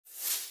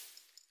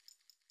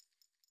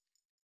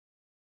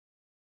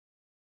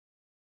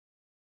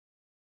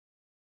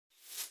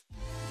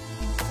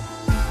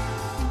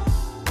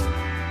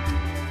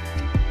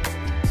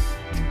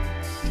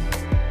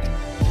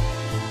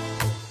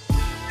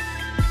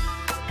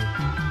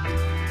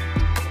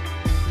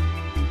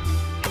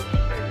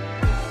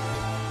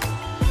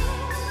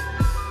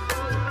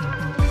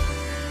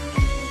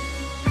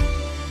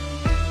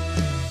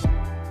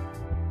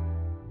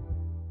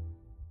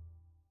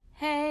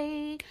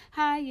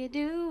you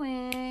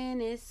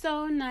doing? It's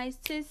so nice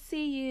to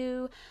see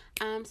you.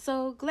 I'm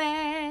so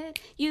glad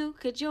you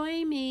could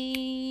join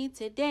me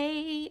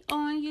today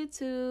on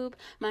YouTube.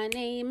 My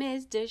name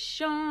is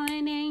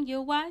Deshawn and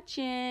you're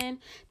watching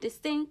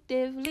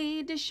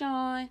Distinctively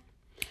Deshawn.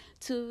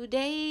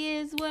 Today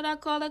is what I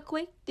call a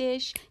quick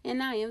dish,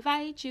 and I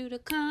invite you to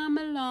come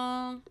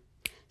along.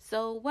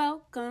 So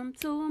welcome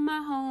to my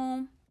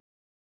home.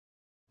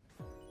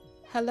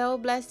 Hello,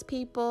 blessed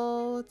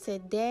people.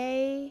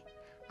 Today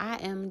I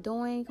am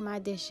doing my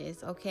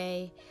dishes,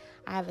 okay?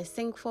 I have a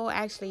sink full,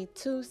 actually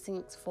 2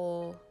 sinks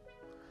full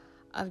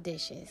of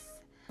dishes.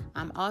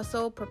 I'm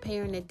also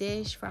preparing a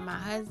dish for my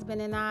husband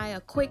and I,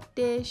 a quick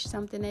dish,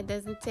 something that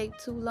doesn't take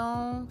too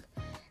long.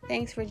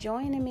 Thanks for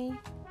joining me.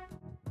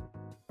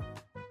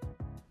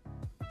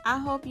 I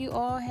hope you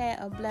all had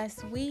a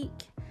blessed week.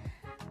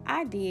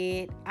 I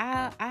did.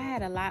 I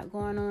had a lot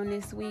going on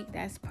this week.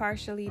 That's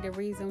partially the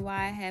reason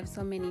why I have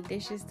so many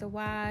dishes to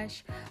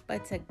wash.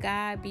 But to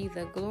God be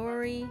the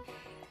glory.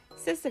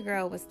 Sister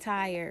Girl was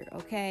tired,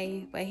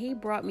 okay? But he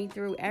brought me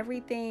through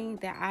everything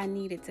that I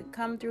needed to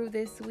come through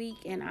this week.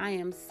 And I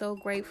am so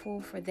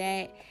grateful for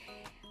that.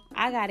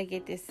 I got to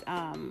get this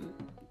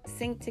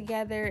sink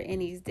together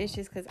and these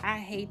dishes because I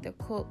hate to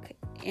cook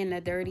in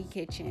a dirty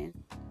kitchen.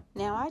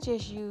 Now, I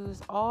just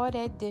use all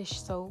that dish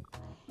soap,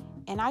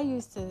 and I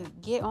used to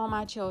get on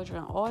my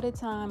children all the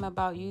time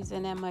about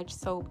using that much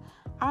soap.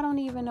 I don't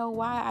even know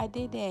why I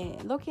did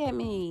that. Look at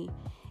me.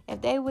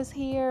 If they was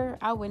here,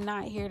 I would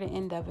not hear the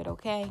end of it,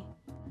 okay?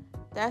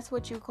 That's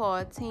what you call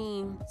a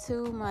team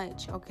too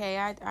much, okay?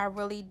 I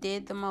really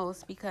did the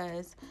most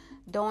because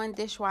doing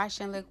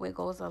dishwashing liquid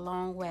goes a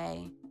long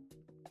way.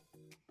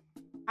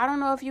 I don't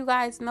know if you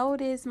guys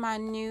noticed my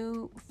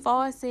new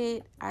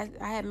faucet. I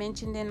had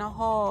mentioned in the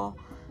haul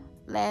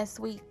last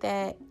week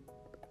that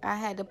I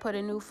had to put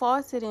a new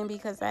faucet in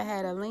because I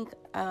had a leak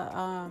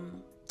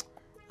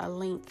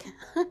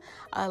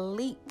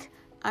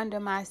under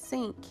my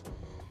sink,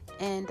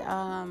 and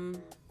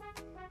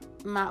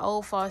my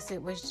old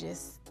faucet was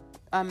just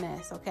a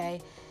mess, okay?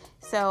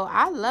 So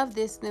I love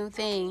this new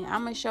thing.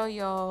 I'm gonna show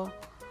y'all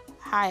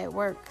how it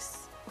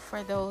works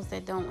for those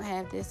that don't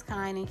have this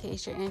kind, in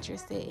case you're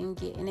interested in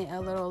getting it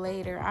a little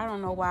later. I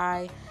don't know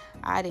why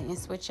I didn't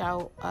switch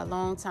out a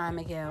long time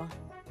ago.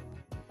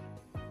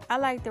 I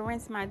like to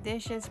rinse my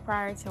dishes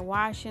prior to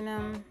washing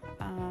them.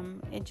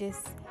 It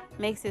just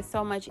makes it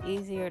so much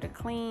easier to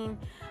clean.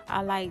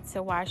 I like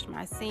to wash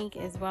my sink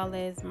as well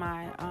as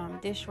my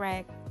dish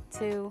rack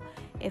too,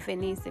 if it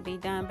needs to be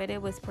done. But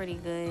it was pretty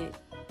good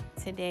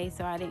today,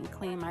 so I didn't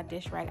clean my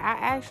dish rack. I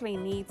actually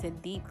need to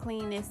deep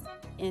clean this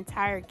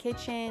entire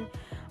kitchen.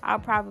 I'll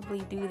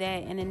probably do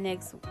that in the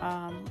next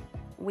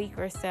week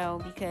or so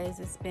because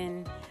it's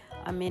been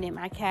a minute.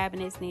 My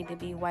cabinets need to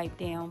be wiped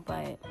down,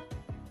 but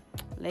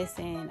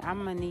listen, I'm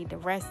gonna need to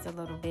rest a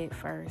little bit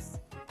first.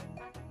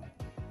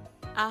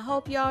 I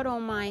hope y'all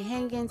don't mind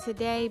hanging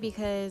today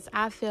because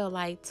I feel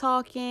like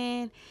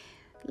talking.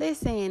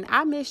 Listen,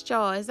 I missed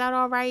y'all. Is that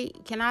all right?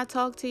 Can I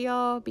talk to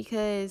y'all?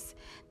 Because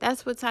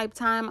that's what type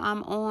time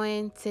I'm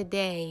on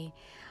today.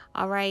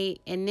 All right,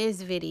 in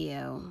this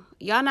video.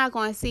 Y'all not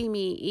going to see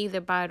me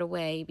either, by the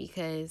way,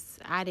 because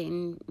I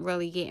didn't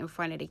really get in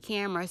front of the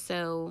camera.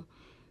 So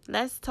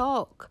let's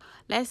talk.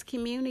 Let's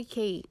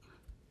communicate.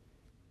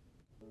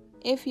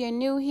 If you're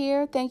new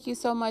here, thank you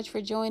so much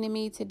for joining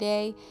me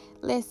today.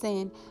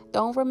 Listen,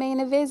 don't remain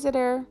a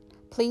visitor.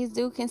 Please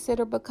do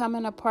consider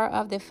becoming a part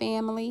of the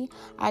family.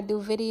 I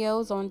do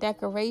videos on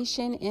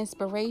decoration,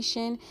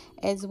 inspiration,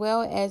 as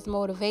well as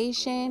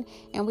motivation,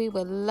 and we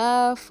would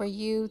love for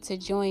you to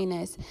join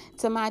us.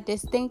 To my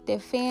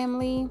distinctive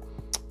family,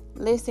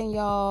 listen,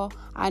 y'all,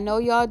 I know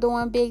y'all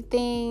doing big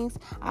things.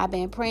 I've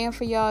been praying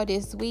for y'all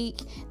this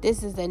week.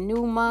 This is a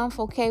new month,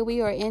 okay?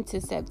 We are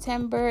into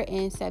September,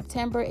 and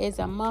September is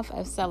a month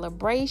of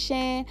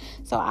celebration.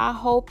 So I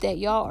hope that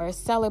y'all are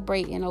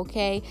celebrating,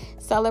 okay?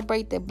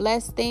 Celebrate the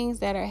blessed things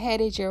that are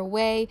headed your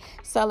way.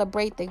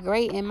 Celebrate the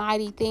great and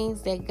mighty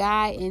things that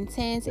God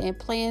intends and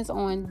plans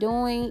on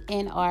doing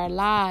in our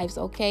lives,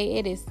 okay?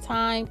 It is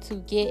time to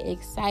get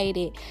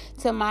excited.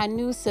 To my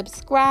new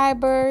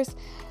subscribers,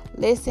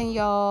 listen,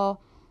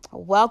 y'all,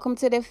 welcome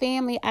to the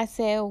family. I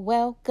said,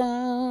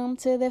 welcome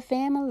to the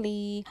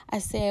family. I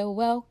said,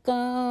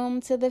 welcome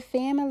to the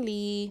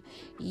family.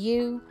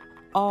 You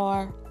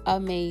are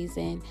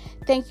amazing.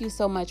 Thank you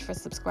so much for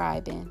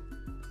subscribing.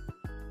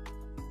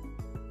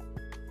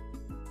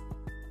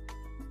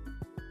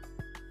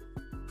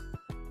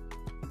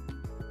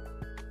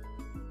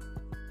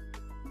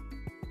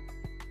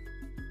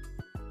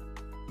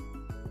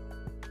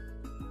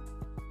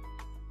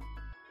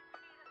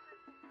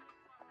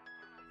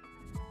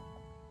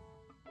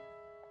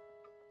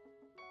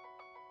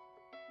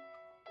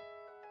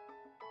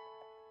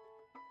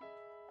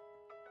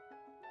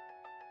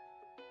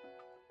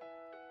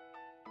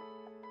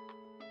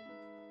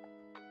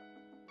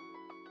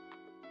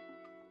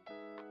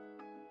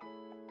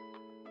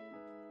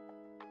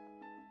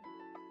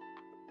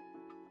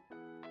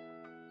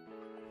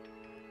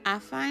 I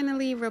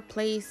finally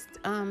replaced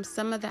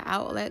some of the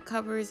outlet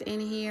covers in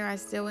here. I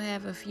still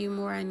have a few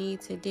more I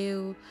need to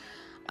do.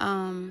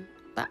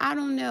 But I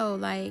don't know,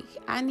 like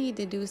I need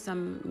to do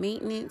some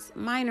maintenance,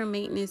 minor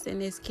maintenance in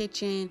this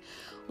kitchen.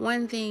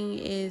 One thing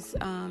is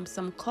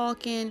some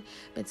caulking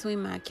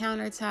between my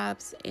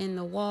countertops and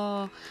the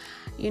wall.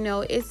 You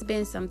know, it's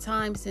been some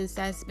time since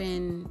that's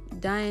been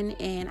done,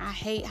 and I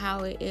hate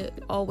how it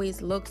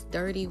always looks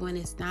dirty when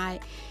it's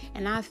not.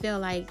 And I feel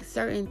like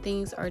certain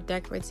things are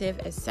decorative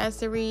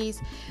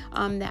accessories,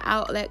 the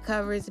outlet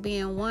covers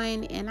being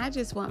one, and I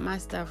just want my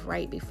stuff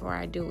right before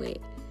I do it.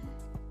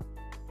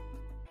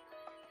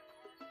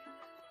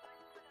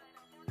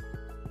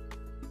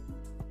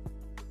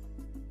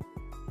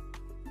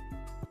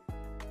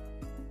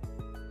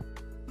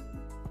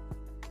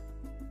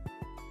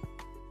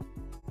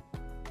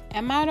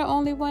 Am I the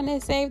only one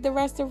that saved the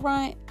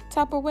restaurant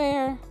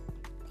Tupperware?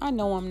 I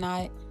know I'm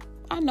not.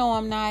 I know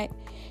I'm not.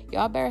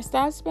 Y'all better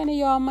stop spending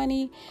y'all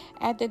money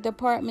at the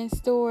department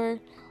store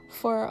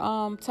for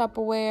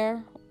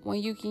Tupperware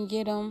when you can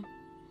get them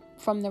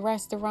from the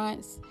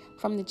restaurants,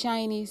 from the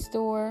Chinese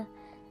store.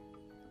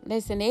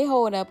 Listen, they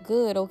hold up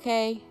good,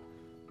 okay?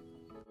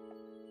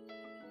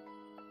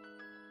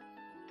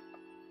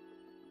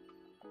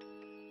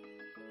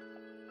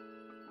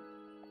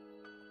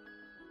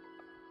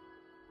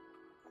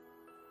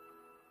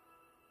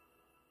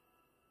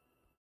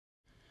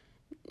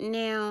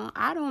 Now,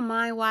 I don't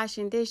mind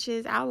washing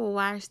dishes. I will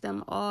wash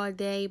them all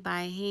day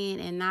by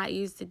hand and not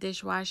use the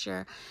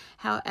dishwasher.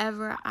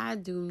 However, I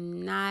do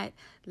not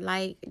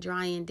like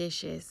drying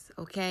dishes,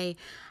 okay?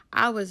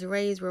 I was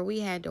raised where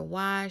we had to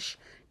wash,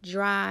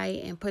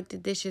 dry, and put the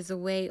dishes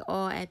away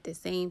all at the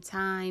same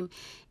time.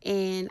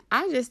 And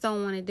I just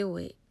don't want to do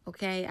it,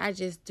 okay? I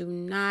just do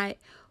not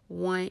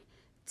want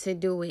to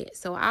do it.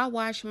 So I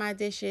wash my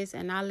dishes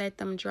and I let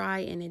them dry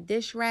in a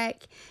dish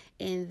rack,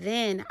 and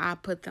then I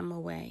put them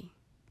away.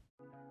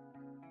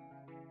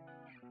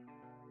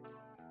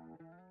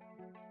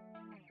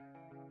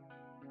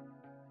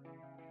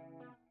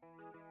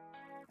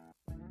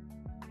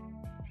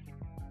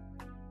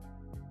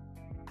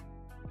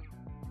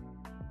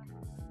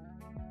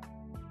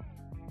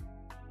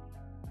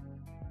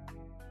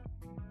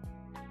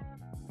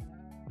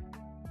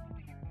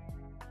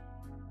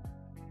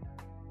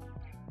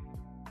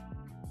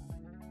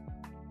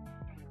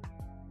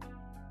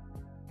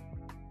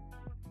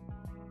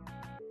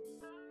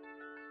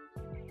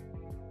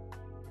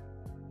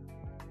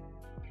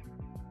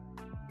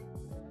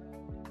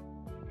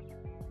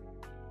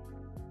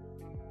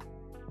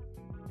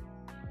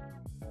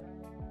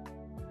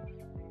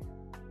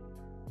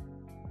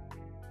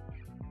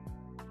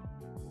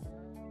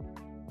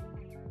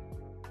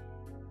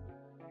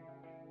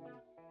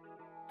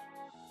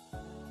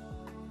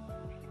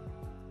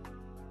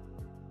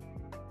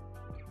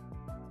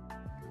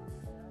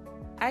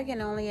 I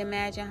can only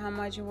imagine how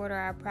much water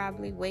I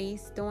probably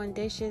waste doing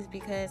dishes,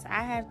 because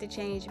I have to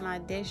change my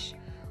dish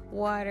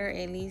water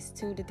at least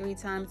 2 to 3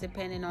 times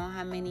depending on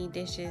how many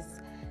dishes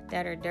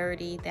that are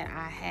dirty that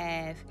I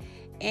have.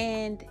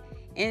 And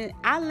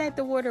I let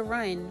the water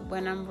run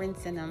when I'm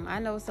rinsing them. I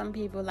know some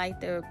people like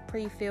to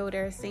pre-fill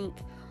their sink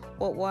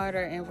with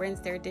water and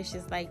rinse their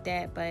dishes like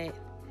that, but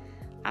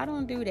I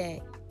don't do that.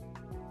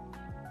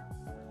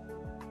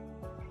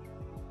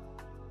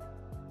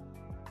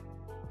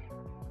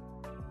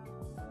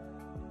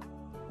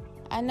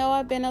 I know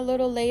I've been a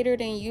little later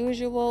than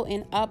usual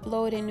in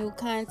uploading new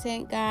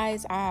content,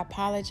 guys. I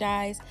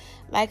apologize.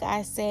 Like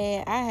I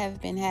said, I have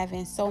been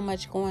having so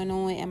much going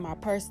on in my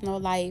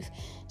personal life,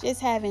 just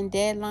having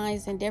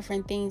deadlines and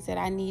different things that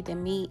I need to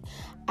meet.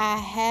 I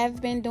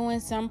have been doing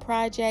some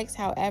projects,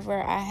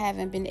 however, I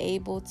haven't been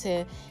able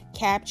to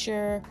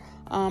capture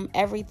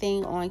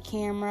everything on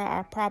camera.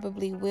 I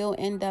probably will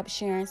end up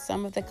sharing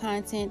some of the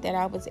content that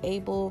I was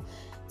able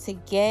to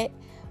get.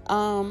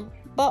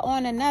 But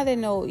on another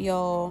note,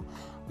 y'all,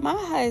 my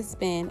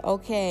husband,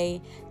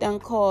 okay, done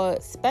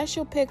called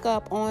special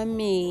pickup on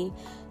me,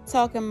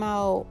 talking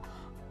about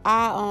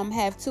I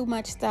have too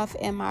much stuff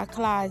in my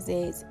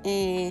closets,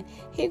 and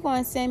he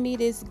gonna send me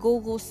this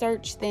Google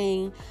search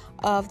thing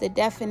of the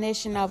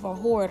definition of a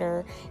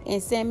hoarder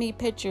and send me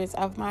pictures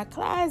of my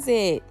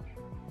closet.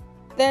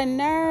 The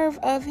nerve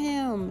of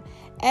him,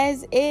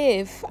 as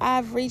if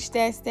I've reached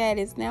that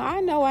status. Now,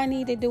 I know I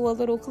need to do a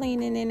little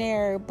cleaning in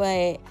there,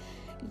 but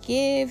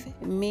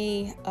give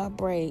me a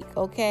break,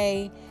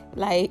 okay?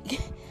 Like,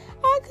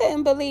 I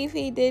couldn't believe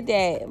he did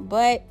that,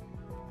 but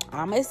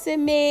I'ma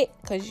submit,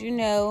 because you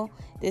know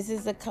this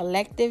is a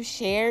collective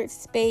shared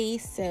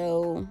space,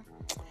 so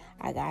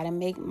I gotta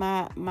make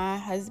my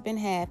husband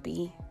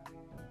happy.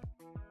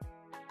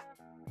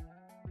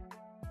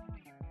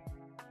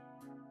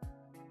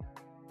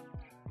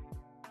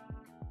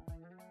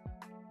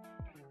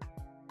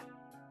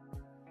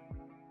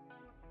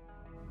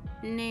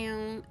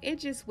 Now, it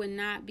just would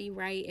not be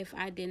right if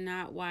I did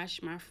not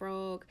wash my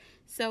frog.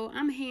 So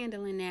I'm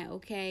handling that,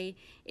 okay?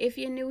 If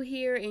you're new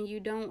here and you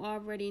don't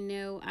already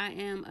know, I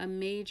am a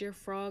major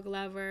frog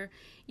lover.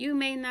 You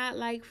may not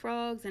like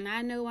frogs, and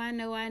I know.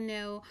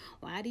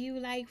 Why do you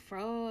like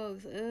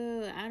frogs?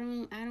 I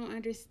don't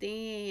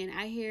understand.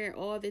 I hear it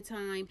all the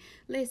time.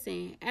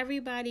 Listen,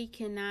 everybody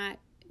cannot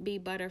be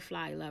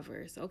butterfly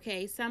lovers,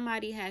 okay?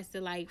 Somebody has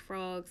to like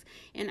frogs,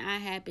 and I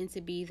happen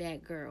to be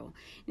that girl.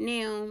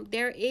 Now,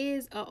 there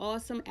is an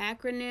awesome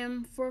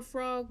acronym for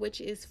frog, which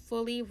is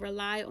fully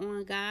rely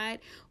on God,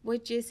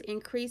 which just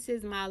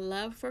increases my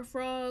love for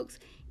frogs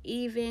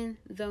even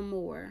the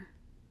more.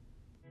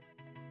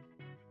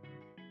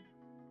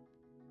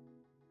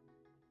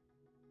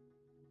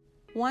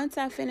 Once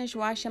I finish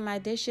washing my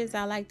dishes,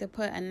 I like to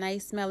put a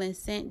nice smelling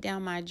scent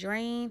down my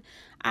drain.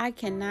 I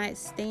cannot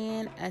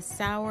stand a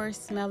sour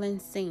smelling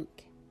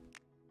sink.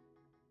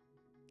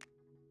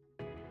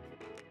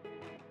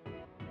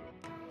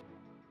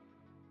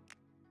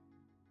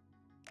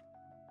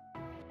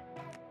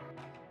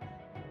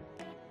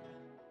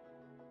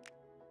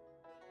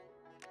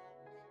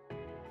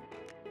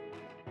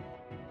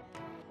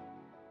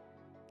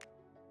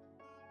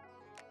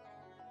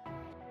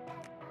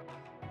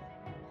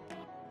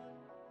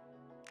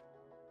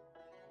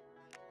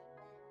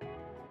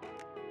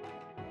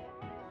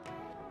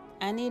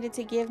 I needed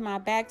to give my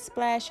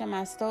backsplash and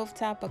my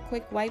stovetop a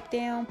quick wipe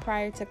down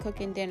prior to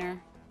cooking dinner.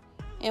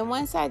 And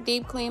once I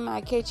deep clean my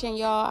kitchen,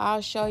 y'all,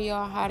 I'll show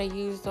y'all how to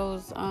use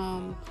those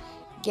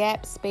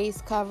gap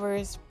space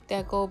covers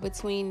that go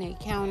between the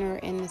counter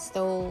and the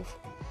stove.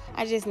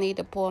 I just need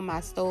to pull my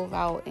stove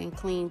out and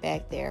clean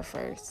back there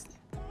first.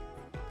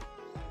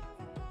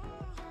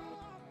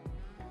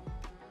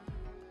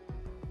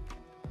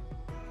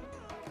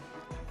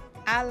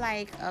 I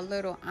like a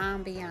little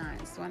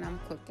ambiance when I'm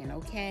cooking,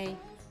 okay?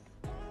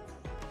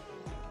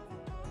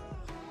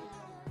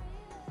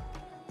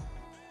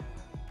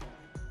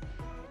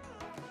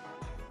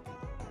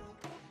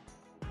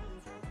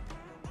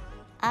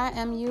 I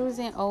am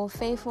using Old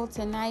Faithful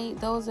tonight.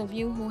 Those of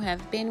you who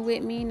have been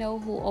with me know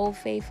who Old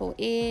Faithful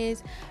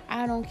is.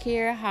 I don't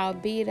care how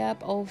beat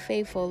up Old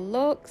Faithful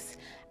looks.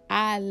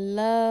 I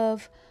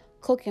love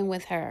cooking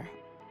with her.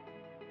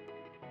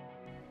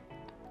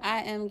 I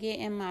am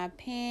getting my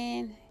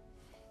pan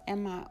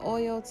and my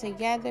oil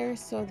together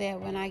so that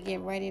when I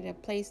get ready to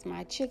place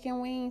my chicken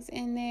wings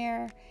in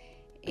there,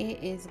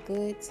 it is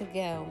good to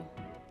go.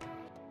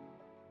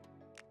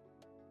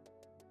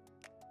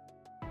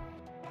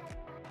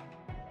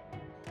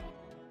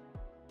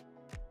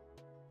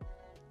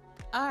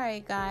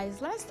 Alright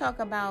guys, let's talk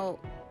about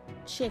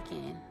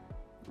chicken.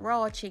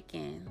 Raw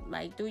chicken.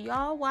 Like, do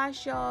y'all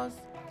wash y'all's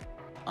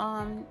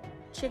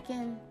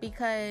chicken?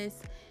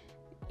 Because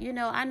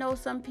I know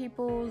some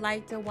people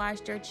like to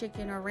wash their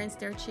chicken or rinse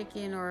their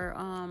chicken or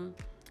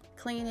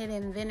clean it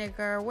in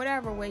vinegar,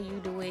 whatever way you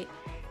do it.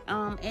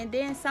 And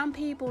then some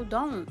people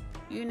don't.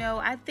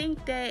 I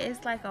think that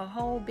it's like a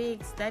whole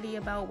big study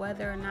about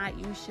whether or not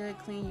you should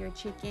clean your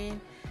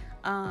chicken,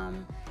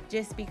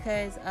 just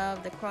because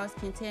of the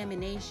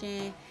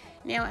cross-contamination.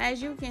 Now,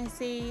 as you can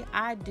see,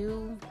 I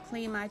do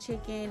clean my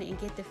chicken and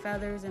get the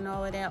feathers and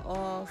all of that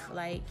off,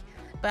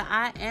 but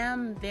I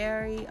am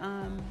very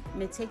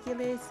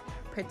meticulous,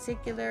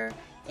 particular,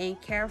 and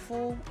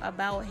careful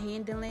about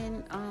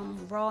handling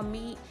raw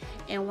meat.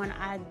 And when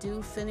I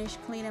do finish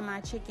cleaning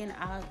my chicken,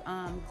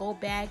 I go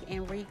back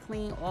and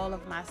re-clean all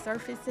of my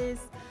surfaces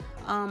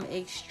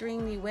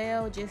extremely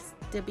well, just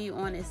to be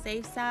on the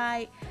safe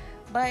side.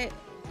 But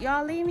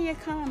y'all leave me a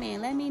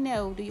comment. Let me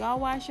know. Do y'all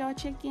wash y'all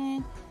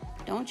chicken?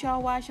 Don't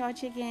y'all wash y'all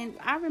chicken?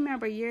 I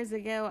remember years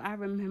ago, I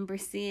remember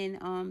seeing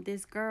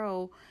this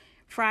girl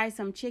fry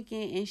some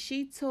chicken, and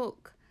she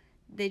took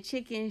the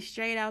chicken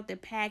straight out the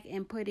pack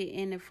and put it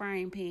in the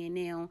frying pan.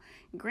 Now,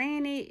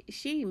 granted,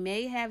 she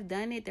may have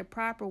done it the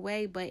proper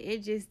way, but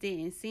it just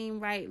didn't seem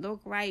right,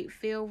 look right,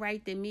 feel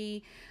right to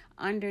me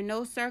under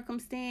no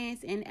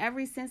circumstance. And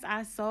ever since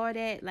I saw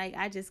that,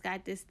 I just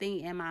got this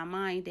thing in my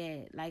mind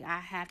that I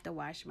have to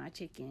wash my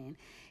chicken,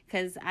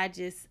 because I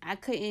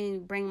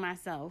couldn't bring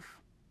myself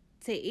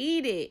to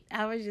eat it.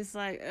 I was just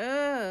like,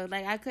 ugh,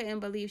 I couldn't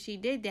believe she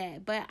did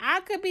that. But I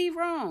could be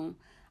wrong.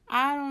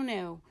 I don't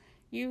know.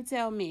 You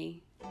tell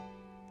me.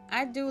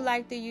 I do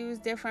like to use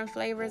different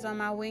flavors on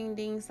my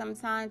wingdings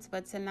sometimes,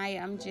 but tonight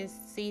I'm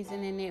just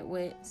seasoning it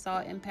with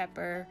salt and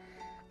pepper,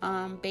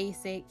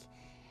 basic,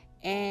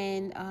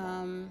 and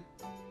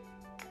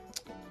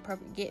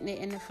getting it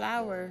in the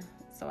flour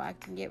so I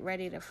can get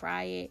ready to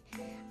fry it.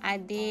 I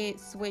did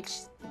switch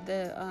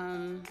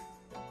the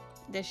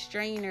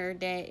strainer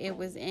that it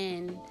was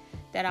in,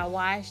 that I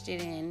washed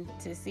it in,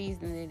 to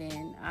season it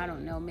in. I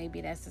don't know,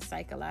 maybe that's a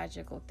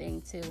psychological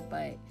thing too,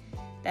 but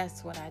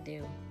that's what I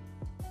do.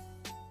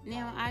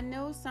 Now, I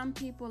know some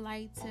people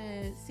like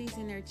to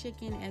season their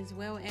chicken as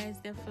well as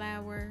the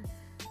flour,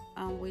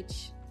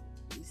 which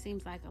It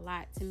seems like a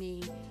lot to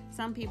me.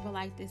 Some people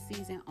like to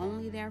season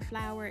only their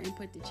flour and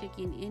put the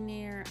chicken in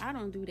there. I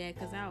don't do that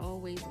because I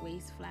always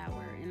waste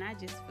flour, and I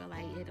just feel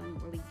like it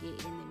don't really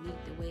get in the meat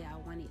the way I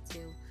want it to.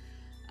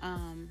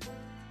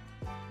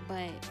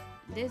 But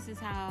this is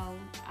how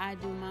I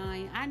do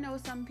mine. I know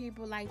some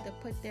people like to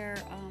put their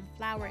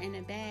flour in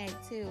a bag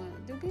too.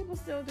 Do people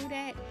still do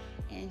that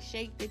and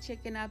shake the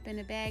chicken up in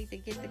a bag to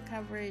get the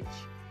coverage?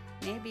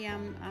 Maybe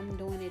I'm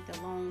doing it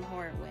the long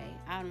hard way.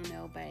 I don't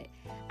know, but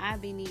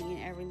I've been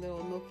eating every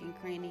little nook and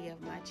cranny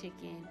of my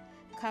chicken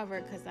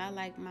covered because I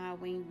like my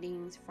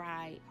wingdings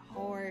fried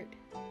hard.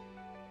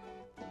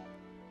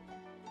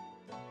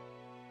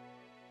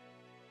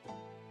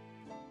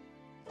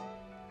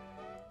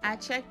 I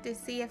check to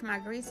see if my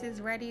grease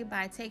is ready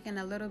by taking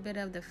a little bit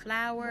of the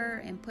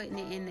flour and putting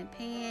it in the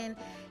pan.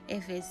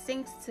 If it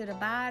sinks to the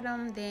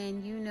bottom,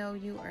 then you know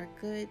you are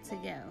good to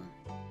go.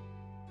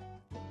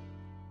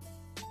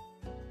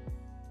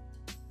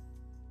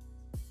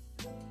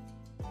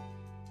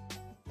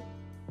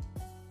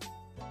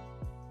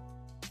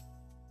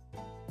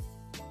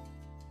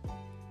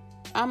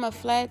 I'm a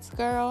flats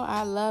girl.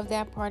 I love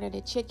that part of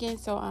the chicken,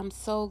 so I'm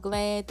so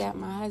glad that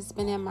my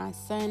husband and my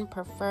son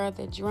prefer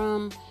the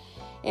drum.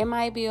 It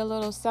might be a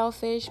little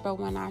selfish, but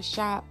when I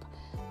shop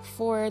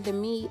for the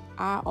meat,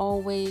 I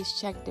always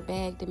check the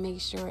bag to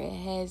make sure it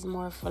has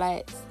more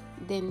flats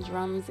than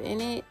drums in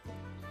it.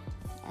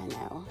 I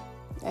know,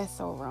 that's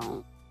so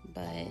wrong,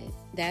 but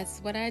that's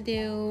what I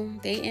do.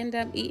 They end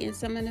up eating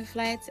some of the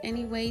flats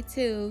anyway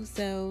too,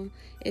 so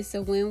it's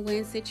a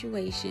win-win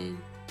situation.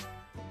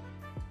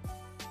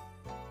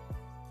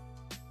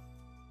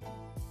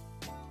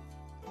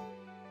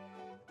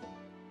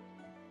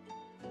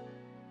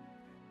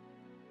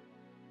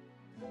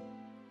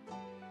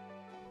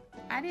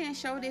 I didn't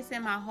show this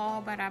in my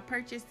haul, but I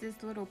purchased this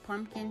little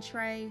pumpkin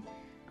tray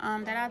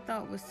that I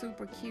thought was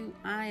super cute.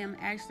 I am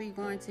actually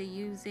going to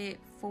use it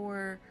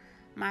for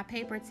my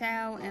paper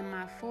towel and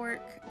my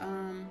fork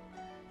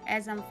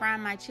as I'm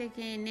frying my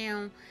chicken.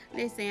 Now,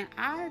 listen,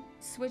 I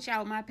switch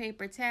out my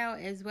paper towel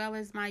as well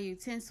as my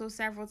utensils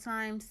several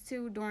times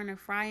too during the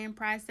frying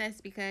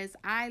process because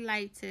I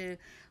like to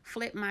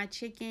flip my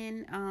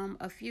chicken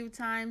a few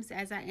times.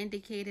 As I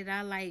indicated,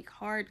 I like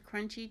hard,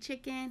 crunchy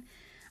chicken.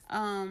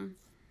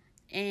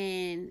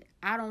 And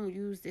I don't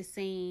use the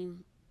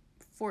same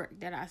fork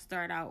that I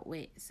start out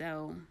with,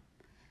 so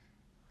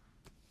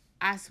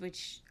I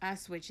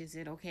switches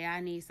it. Okay, I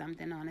need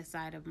something on the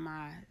side of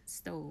my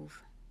stove.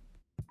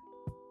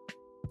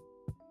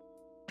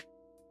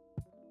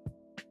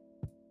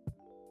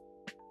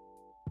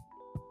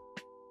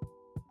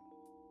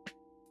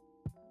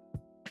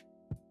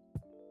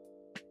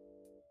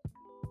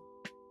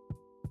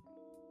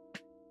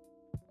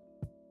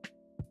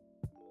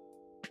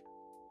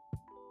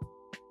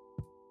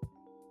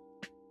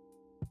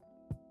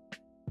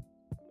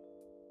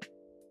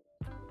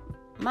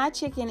 My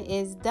chicken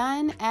is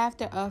done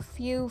after a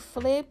few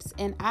flips,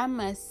 and I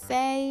must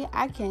say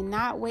I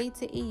cannot wait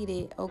to eat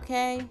it,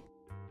 okay?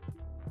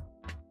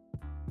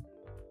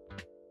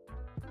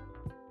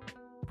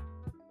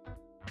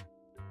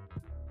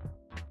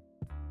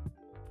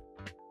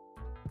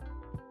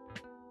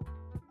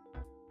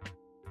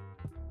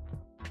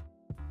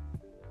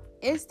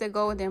 It's the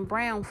golden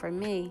brown for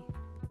me.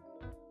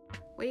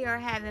 We are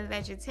having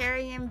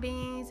vegetarian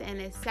beans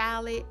and a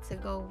salad to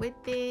go with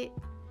it,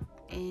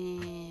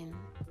 and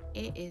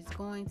it is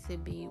going to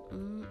be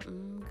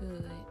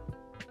good.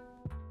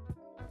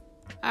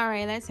 All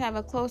right, let's have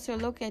a closer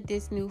look at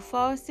this new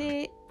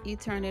faucet. You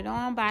turn it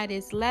on by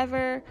this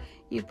lever.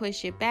 You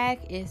push it back,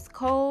 it's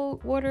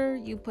cold water.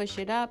 You push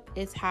it up,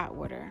 it's hot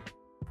water.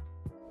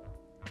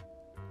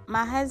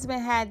 My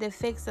husband had to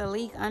fix a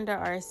leak under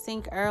our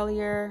sink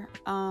earlier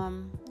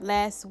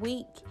last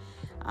week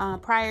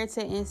prior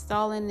to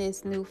installing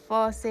this new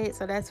faucet.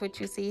 So that's what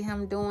you see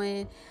him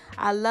doing.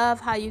 I love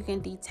how you can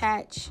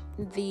detach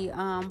the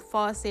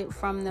faucet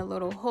from the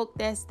little hook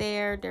that's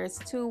there. There's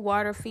two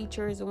water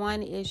features.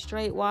 One is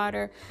straight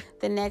water.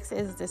 The next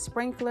is the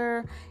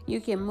sprinkler.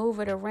 You can move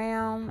it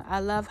around. I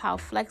love how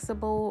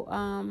flexible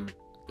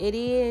it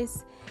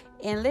is.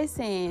 And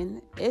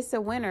listen, it's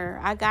a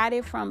winner. I got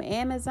it from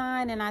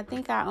Amazon, and I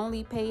think I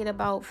only paid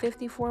about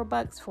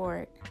 $54 for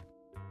it.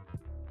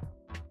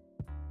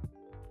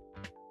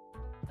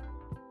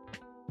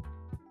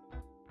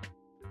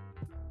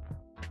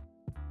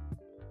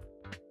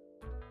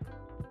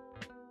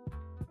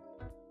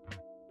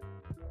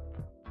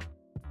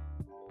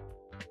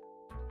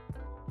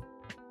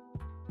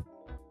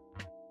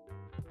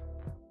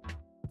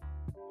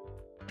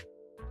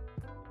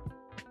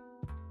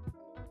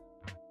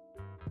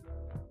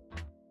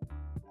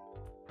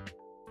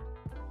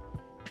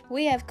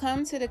 We have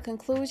come to the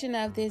conclusion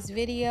of this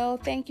video.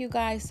 Thank you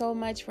guys so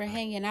much for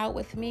hanging out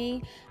with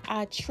me.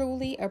 I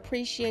truly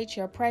appreciate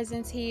your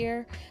presence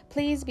here.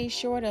 Please be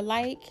sure to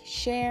like,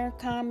 share,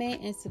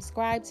 comment, and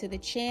subscribe to the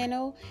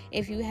channel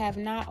if you have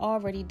not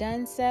already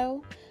done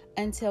so.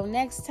 Until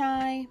next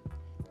time,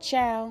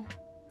 ciao.